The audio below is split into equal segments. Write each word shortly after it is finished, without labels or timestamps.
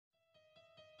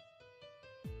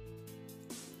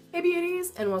Hey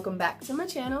beauties, and welcome back to my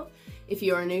channel. If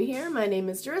you are new here, my name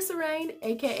is RAYNNE,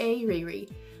 aka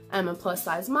Riri. I'm a plus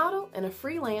size model and a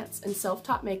freelance and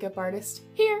self-taught makeup artist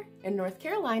here in North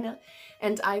Carolina,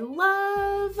 and I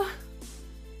love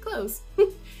clothes.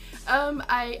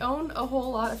 I own a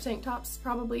whole lot of tank tops,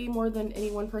 probably more than any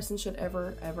one person should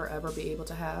ever be able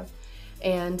to have.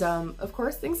 And of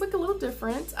course things look a little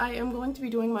different. I am going to be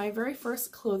doing my very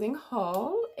first clothing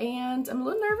haul, and I'm a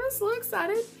little nervous, a little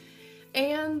excited.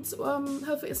 And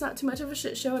hopefully it's not too much of a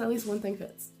shit show and at least one thing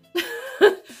fits.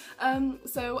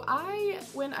 So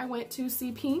when I went to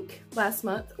see Pink last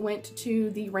month, went to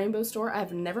the Rainbow store.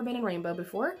 I've never been in Rainbow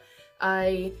before.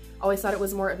 I always thought it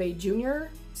was more of a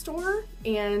junior store,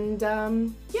 and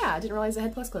yeah, I didn't realize it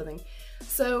had plus clothing.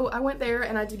 So I went there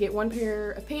and I did get one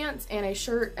pair of pants and a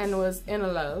shirt and was in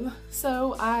love.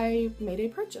 So I made a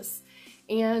purchase.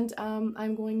 And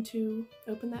I'm going to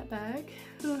open that bag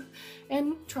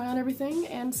and try on everything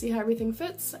and see how everything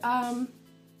fits. I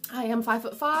am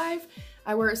 5'5".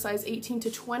 I wear a size 18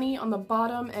 to 20 on the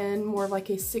bottom and more of like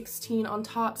a 16 on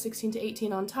top, 16 to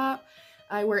 18 on top.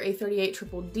 I wear a 38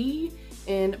 triple D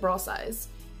in bra size.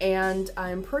 And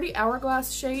I'm pretty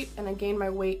hourglass shape, and I gain my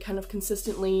weight kind of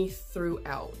consistently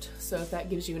throughout. So if that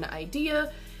gives you an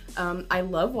idea, I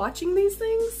love watching these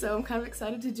things, so I'm kind of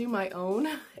excited to do my own.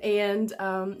 And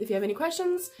if you have any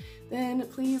questions, then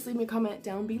please leave me a comment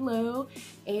down below.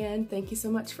 And thank you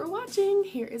so much for watching.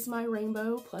 Here is my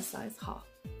rainbow plus size haul.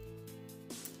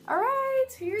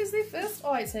 Alright, here's the first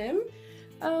item.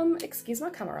 Excuse my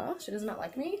camera, she does not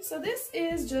like me. So this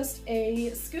is just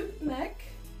a scoop neck,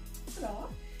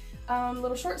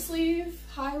 little short sleeve,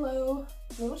 high-low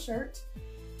little shirt.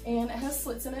 And it has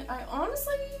slits in it. I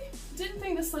honestly didn't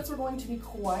think the slits were going to be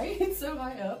quite so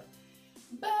high up,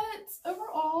 but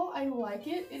overall I like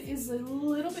it. It is a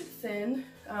little bit thin.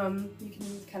 You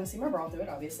can kind of see my bra through it,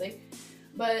 obviously,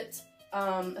 but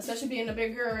especially being a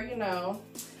big girl, you know,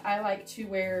 I like to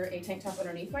wear a tank top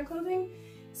underneath my clothing,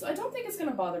 so I don't think it's gonna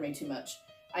bother me too much.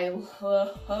 I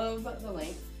love the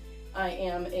length. I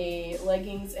am a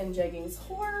leggings and jeggings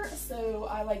whore, so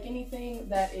I like anything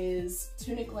that is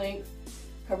tunic length,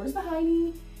 covers the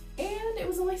hiney, and it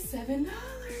was only $7,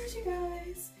 you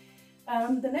guys.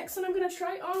 The next one I'm gonna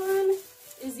try on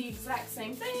is the exact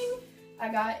same thing.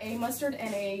 I got a mustard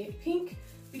and a pink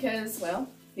because, well,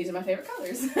 these are my favorite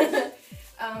colors.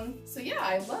 So yeah,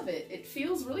 I love it. It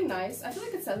feels really nice. I feel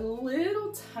like it's a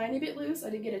little tiny bit loose. I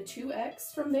did get a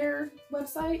 2X from their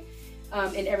website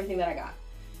in everything that I got.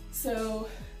 So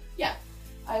yeah,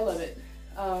 I love it.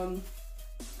 I'm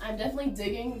definitely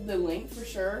digging the length for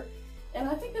sure. And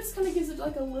I think this kind of gives it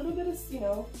like a little bit of, you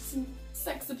know, some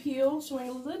sex appeal, showing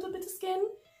a little bit of skin.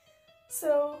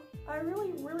 So I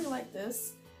really like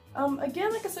this.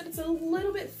 Again, like I said, it's a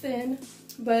little bit thin,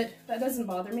 but that doesn't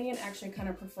bother me, and actually kind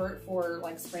of prefer it for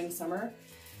like spring, summer.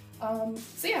 So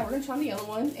yeah, we're gonna try on the yellow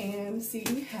one and see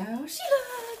how she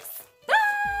looks.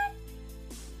 Bye!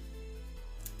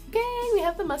 Okay, we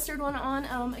have the mustard one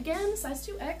on. Again, size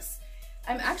 2X.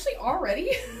 I'm actually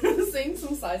already seeing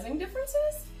some sizing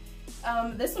differences.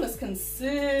 This one is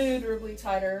considerably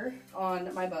tighter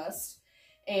on my bust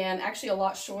and actually a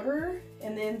lot shorter.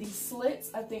 And then the slits,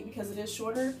 I think because it is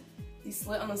shorter, the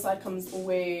slit on the side comes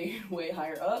way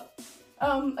higher up.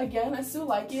 Again, I still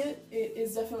like it. It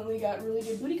is definitely got really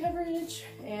good booty coverage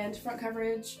and front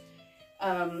coverage.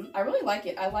 I really like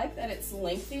it. I like that it's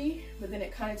lengthy, but then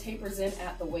it kind of tapers in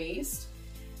at the waist.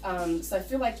 So I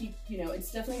feel like you know,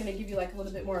 it's definitely going to give you like a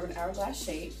little bit more of an hourglass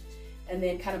shape, and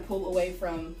then kind of pull away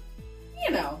from,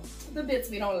 you know, the bits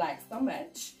we don't like so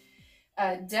much.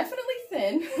 Definitely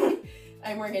thin.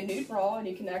 I'm wearing a nude bra, and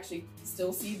you can actually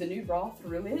still see the nude bra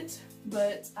through it,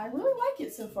 but I really like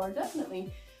it so far,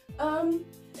 definitely.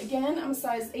 Again, I'm a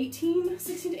size 18,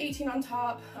 16 to 18 on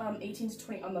top, 18 to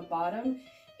 20 on the bottom,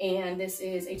 and this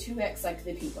is a 2X like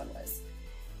the pink one was.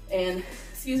 And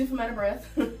excuse me if I'm out of breath.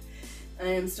 I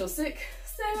am still sick,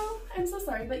 so I'm so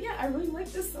sorry, but yeah, I really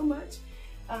like this so much.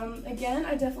 Again,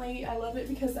 I love it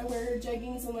because I wear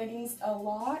jeggings and leggings a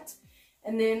lot.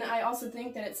 And then I also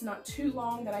think that it's not too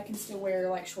long, that I can still wear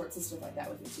like shorts and stuff like that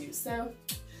with it too. So,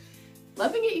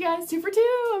 loving it, you guys. 2 for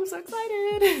 2. I'm so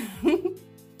excited.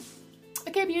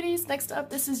 Okay, beauties. Next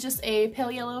up, this is just a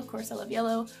pale yellow. Of course, I love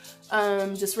yellow.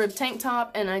 Just ribbed tank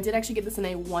top, and I did actually get this in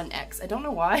a 1X. I don't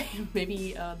know why.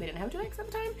 Maybe they didn't have a 2X at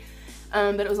the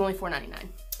time. But it was only $4.99.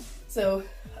 So,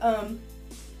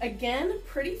 again,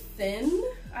 pretty thin.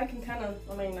 I can kind of,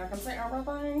 I mean, I can say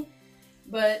everything.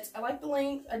 But I like the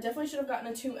length. I definitely should have gotten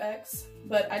a 2X,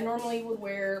 but I normally would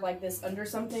wear like this under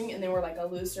something and then wear like a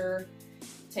looser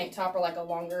tank top or like a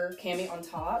longer cami on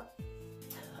top.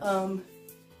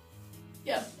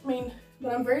 Yeah, I mean,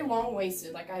 but I'm very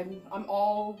long-waisted. Like I'm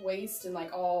all waist and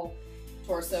like all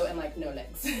torso and like no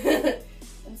legs.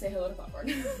 And say hello to popcorn.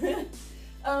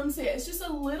 So yeah, it's just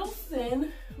a little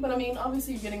thin, but I mean,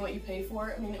 obviously you're getting what you pay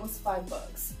for. I mean, it was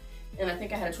 $5, and I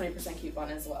think I had a 20% coupon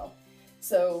as well.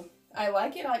 So I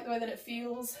like it. I like the way that it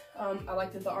feels. I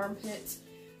like that the armpit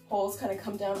holes kind of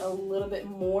come down a little bit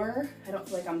more. I don't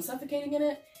feel like I'm suffocating in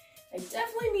it. I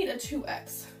definitely need a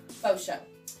 2X. Oh, show.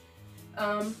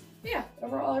 Yeah,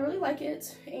 overall I really like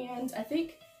it, and I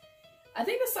think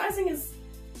the sizing is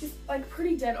like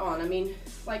pretty dead on. I mean,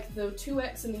 like the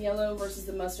 2X in the yellow versus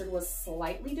the mustard was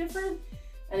slightly different,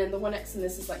 and then the 1X in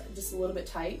this is like just a little bit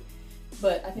tight.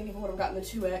 But I think if I would have gotten the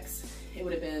 2X, it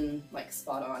would have been like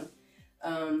spot on.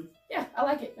 Yeah, I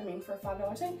like it. I mean, for a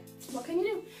 $5 tank, what can you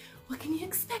do? What can you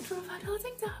expect from a $5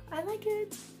 tank top? I like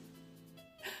it.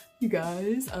 You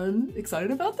guys, I'm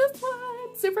excited about this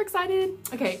one. Super excited.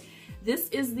 Okay, this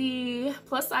is the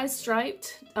plus size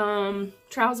striped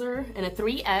trouser in a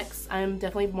 3X. I'm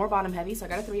definitely more bottom heavy, so I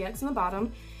got a 3X in the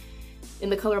bottom in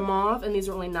the color mauve, and these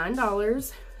are only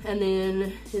 $9. And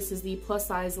then this is the plus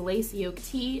size lace yoke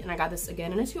tee, and I got this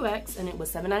again in a 2X, and it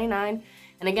was $7.99.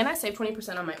 And again, I saved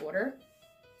 20% on my order.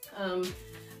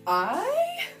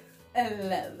 I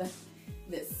love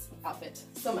this outfit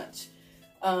so much.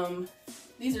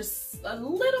 These are a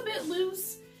little bit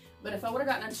loose, but if I would have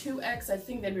gotten a 2X, I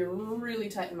think they'd be really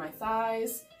tight in my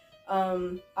thighs.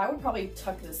 I would probably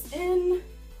tuck this in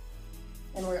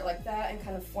and wear it like that and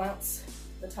kind of flounce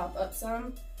the top up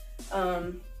some.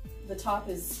 The top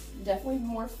is definitely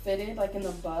more fitted, like in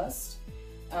the bust.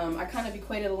 I kind of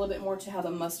equated a little bit more to how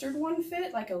the mustard one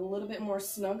fit, like a little bit more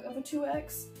snug of a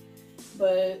 2X,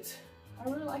 but I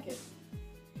really like it.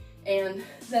 And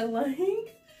the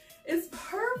length is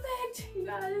perfect, you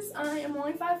guys. I am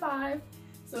only 5'5",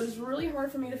 so it is really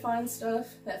hard for me to find stuff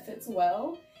that fits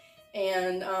well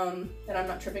and that I'm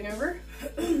not tripping over.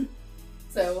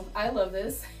 So I love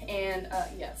this, and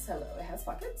yes, hello, it has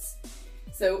pockets.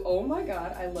 So, oh my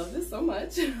god, I love this so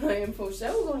much. I am for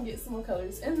sure going to get some more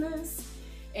colors in this.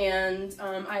 And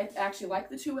I actually like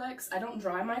the 2X. I don't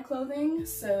dry my clothing,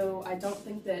 so I don't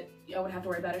think that I would have to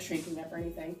worry about it shrinking up or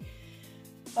anything.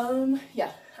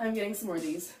 Yeah, I'm getting some more of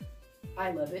these.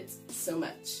 I love it so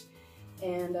much.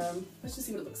 And let's just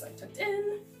see what it looks like tucked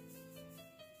in.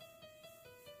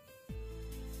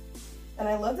 And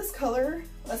I love this color,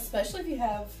 especially if you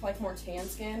have like more tan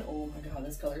skin. Oh my god,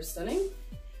 this color is stunning.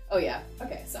 Oh yeah,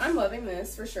 okay, so I'm loving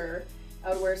this for sure.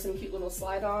 I would wear some cute little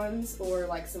slide-ons or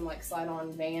like some like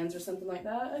slide-on Vans or something like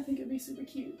that. I think it'd be super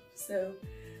cute. So,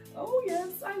 oh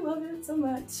yes, I love it so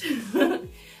much.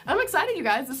 I'm excited, you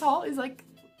guys. This haul is like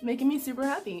making me super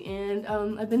happy, and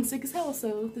I've been sick as hell,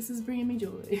 so this is bringing me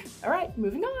joy. All right,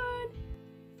 moving on.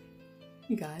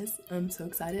 You guys, I'm so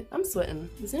excited. I'm sweating.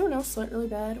 Does anyone else sweat really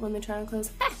bad when they try on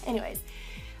clothes? Anyways,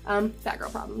 fat girl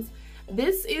problems.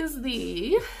 This is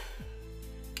the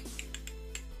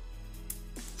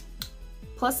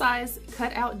plus size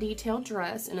cut out detail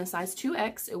dress in a size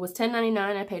 2X. It was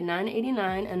 $10.99. I paid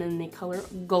 $9.89, and in the color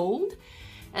gold.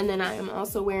 And then I am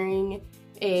also wearing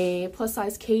a plus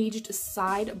size caged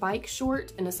side bike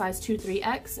short in a size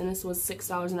 2-3X, and this was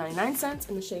 $6.99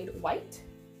 in the shade white.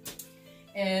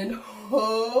 And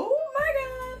oh my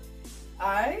god,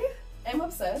 I am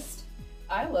obsessed.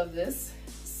 I love this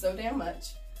so damn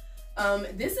much.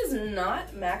 This is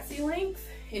not maxi length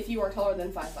if you are taller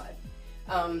than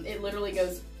 5'5". It literally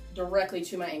goes directly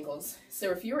to my ankles.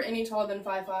 So if you are any taller than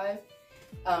 5'5",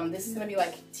 this is gonna be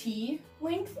like T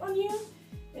length on you.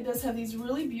 It does have these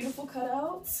really beautiful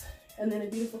cutouts, and then a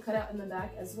beautiful cutout in the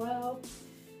back as well.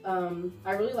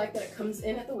 I really like that it comes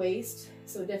in at the waist,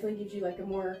 so it definitely gives you like a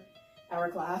more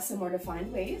hourglass and more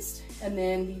defined waist. And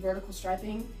then the vertical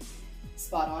striping,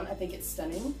 spot on. I think it's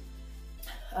stunning.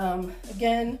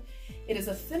 Again, it is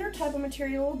a thinner type of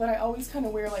material, but I always kind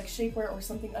of wear like shapewear or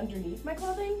something underneath my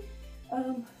clothing.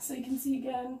 So you can see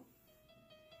again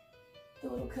the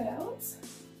little cutouts.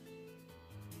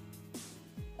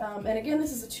 And again,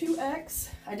 this is a 2X.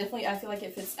 I feel like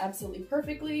it fits absolutely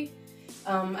perfectly.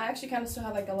 I actually kind of still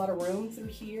have like a lot of room through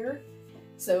here.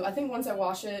 So I think once I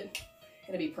wash it,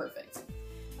 it'll be perfect.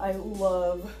 I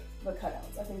love the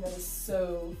cutouts. I think that is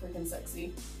so freaking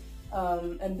sexy.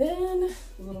 And then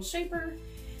the little shaper.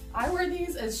 I wear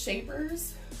these as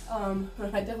shapers. I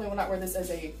definitely will not wear this as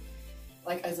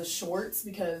a shorts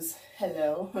because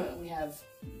hello, we have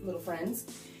little friends.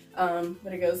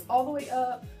 But it goes all the way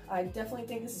up. I definitely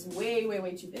think this is way, way,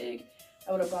 way too big.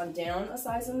 I would have gone down a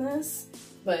size in this,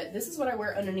 but this is what I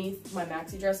wear underneath my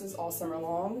maxi dresses all summer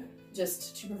long,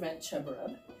 just to prevent chub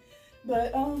rub.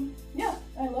 But yeah,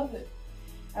 I love it.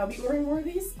 I'll be ordering more of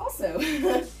these also.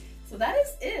 So that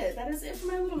is it. That is it for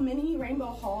my little mini rainbow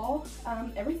haul.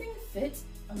 Everything fit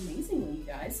amazingly, you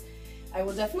guys. I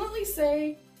will definitely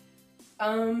say, you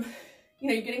know,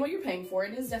 you're getting what you're paying for.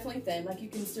 It is definitely thin. Like, you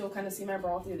can still kind of see my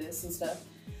bra through this and stuff.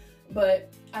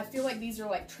 But I feel like these are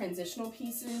like transitional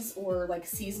pieces or like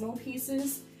seasonal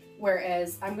pieces.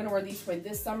 Whereas I'm going to wear these for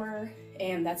this summer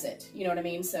and that's it. You know what I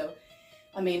mean? So,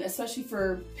 I mean, especially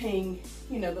for paying,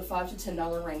 you know, the $5 to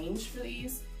 $10 range for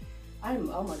these.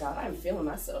 Oh my god, I'm feeling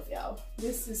myself, y'all.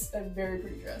 This is a very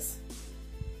pretty dress.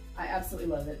 I absolutely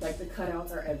love it. Like, the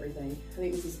cutouts are everything. I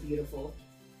think this is beautiful.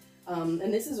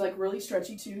 And this is like really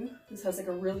stretchy too. This has like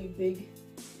a really big,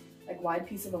 like wide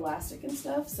piece of elastic and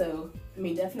stuff. So, I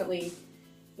mean, definitely,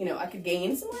 you know, I could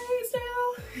gain some weight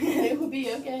now and it would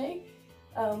be okay.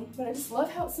 But I just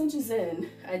love how it cinches in.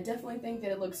 I definitely think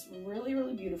that it looks really,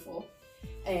 really beautiful.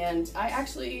 And I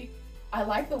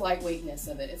like the lightweightness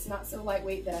of it. It's not so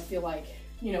lightweight that I feel like,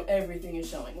 you know, everything is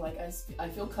showing. Like, I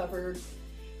feel covered.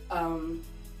 I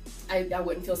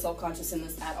wouldn't feel self-conscious in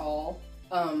this at all.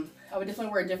 I would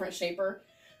definitely wear a different shaper,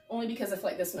 only because I feel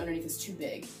like this one underneath is too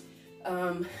big.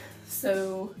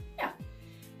 So yeah,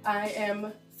 I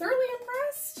am thoroughly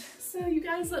impressed. So you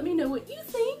guys let me know what you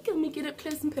think. Let me get up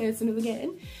close and personal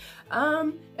again.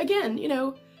 Again, you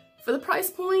know, for the price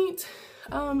point,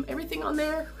 everything on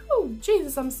there, oh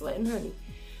Jesus, I'm sweating, honey.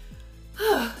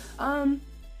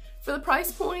 For the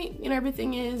price point, you know,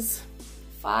 everything is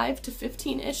 $5 to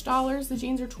 $15-ish. The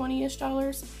jeans are $20-ish.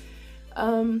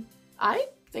 I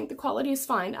think the quality is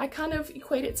fine. I kind of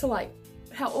equate it to like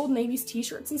how Old Navy's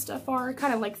t-shirts and stuff are,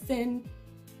 kind of like thin,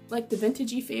 like the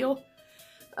vintagey feel.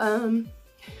 I'm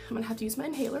gonna have to use my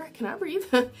inhaler. I cannot breathe.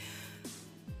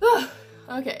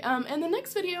 Okay, and the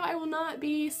next video I will not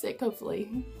be sick,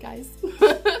 hopefully, guys.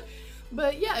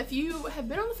 But yeah, if you have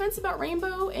been on the fence about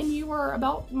rainbow and you are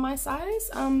about my size,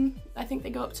 I think they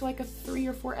go up to like a 3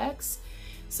 or 4X.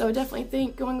 So I definitely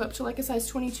think going up to like a size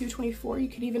 22, 24, you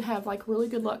could even have like really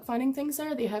good luck finding things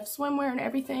there. They have swimwear and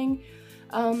everything.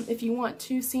 If you want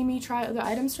to see me try other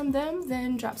items from them,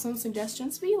 then drop some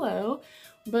suggestions below.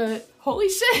 But holy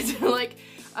shit, like,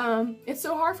 it's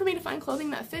so hard for me to find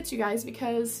clothing that fits, you guys,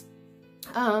 because,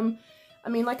 I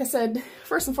mean, like I said,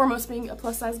 first and foremost, being a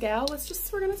plus size gal,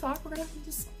 we're gonna talk, we're gonna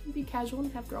just be casual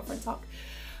and have girlfriend talk.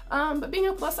 But being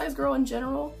a plus size girl in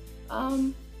general,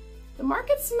 the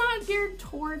market's not geared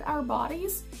toward our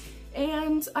bodies,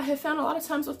 and I have found a lot of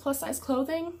times with plus size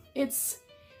clothing, it's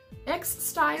X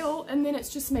style and then it's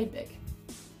just made big,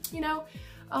 you know?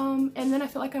 And then I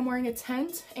feel like I'm wearing a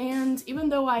tent, and even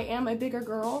though I am a bigger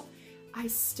girl, I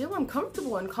still am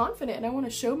comfortable and confident, and I want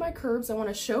to show my curves, I want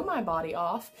to show my body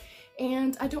off,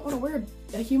 and I don't want to wear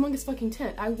a humongous fucking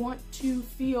tent. I want to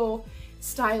feel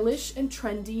stylish and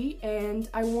trendy, and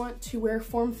I want to wear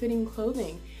form-fitting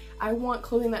clothing. I want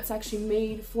clothing that's actually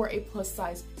made for a plus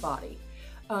size body.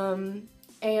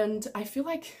 And I feel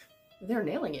like they're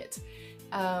nailing it.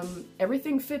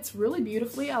 Everything fits really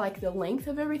beautifully. I like the length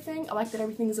of everything. I like that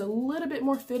everything is a little bit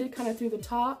more fitted kind of through the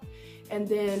top. And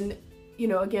then, you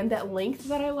know, again, that length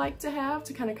that I like to have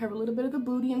to kind of cover a little bit of the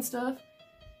booty and stuff.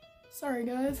 Sorry,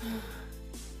 guys.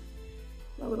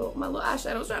 My little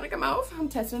eyeshadow's trying to come off. I'm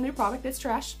testing a new product. It's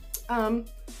trash.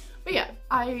 But yeah,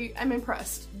 I'm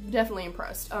impressed. Definitely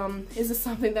impressed. Is this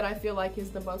something that I feel like is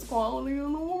the best quality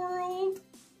in the world?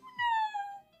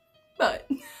 But,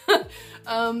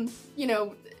 you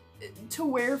know, to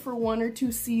wear for 1 or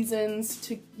 2 seasons,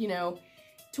 to, you know,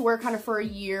 to wear kind of for a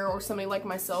year, or somebody like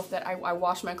myself that I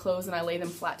wash my clothes and I lay them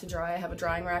flat to dry. I have a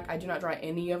drying rack. I do not dry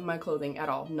any of my clothing at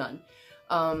all. None.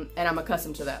 And I'm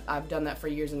accustomed to that. I've done that for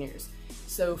years and years.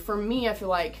 So for me, I feel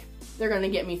like they're going to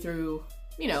get me through,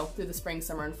 you know, through the spring,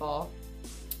 summer, and fall.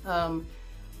 I'm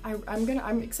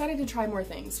excited to try more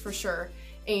things for sure.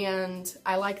 And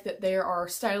I like that there are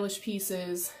stylish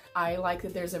pieces. I like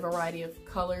that there's a variety of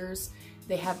colors.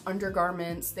 They have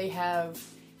undergarments. They have,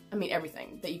 I mean,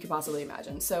 everything that you could possibly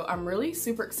imagine. So I'm really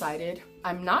super excited.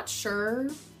 I'm not sure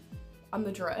on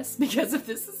the dress, because if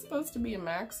this is supposed to be a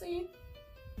maxi,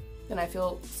 then I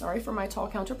feel sorry for my tall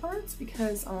counterparts,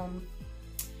 because,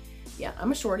 yeah,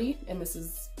 I'm a shorty and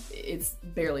it's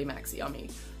barely maxi on me.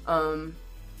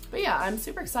 But yeah, I'm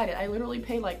super excited. I literally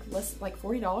paid like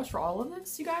 $40 for all of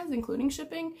this, you guys, including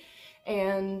shipping.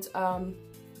 And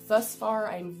thus far,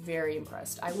 I'm very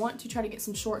impressed. I want to try to get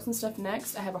some shorts and stuff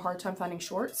next. I have a hard time finding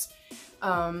shorts.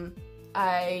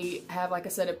 I have, like I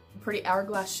said, a pretty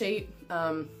hourglass shape,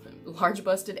 large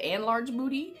busted and large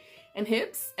booty and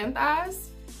hips and thighs.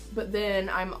 But then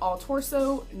I'm all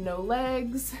torso, no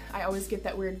legs. I always get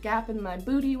that weird gap in my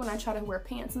booty when I try to wear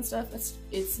pants and stuff.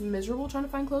 It's miserable trying to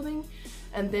find clothing.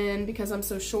 And then because I'm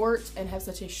so short and have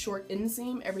such a short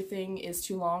inseam, everything is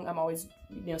too long. I'm always,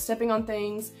 you know, stepping on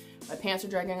things. My pants are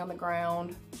dragging on the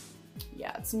ground.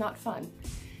 Yeah, it's not fun.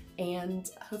 And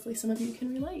hopefully some of you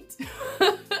can relate.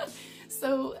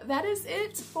 So that is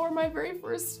it for my very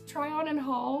first try on and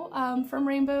haul from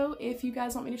Rainbow. If you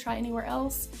guys want me to try anywhere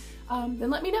else, then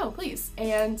let me know, please.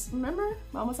 And remember,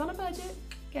 Mama's on a budget,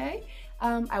 okay?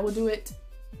 I will do it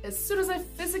as soon as I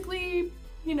physically,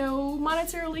 you know,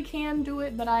 monetarily can do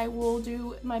it, but I will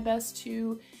do my best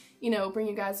to, you know, bring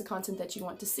you guys the content that you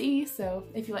want to see. So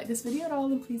if you like this video at all,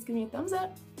 then please give me a thumbs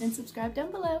up and subscribe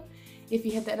down below. If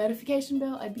you hit that notification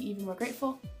bell, I'd be even more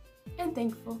grateful and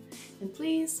thankful. And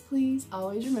please, please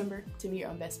always remember to be your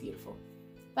own best beautiful.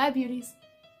 Bye, beauties.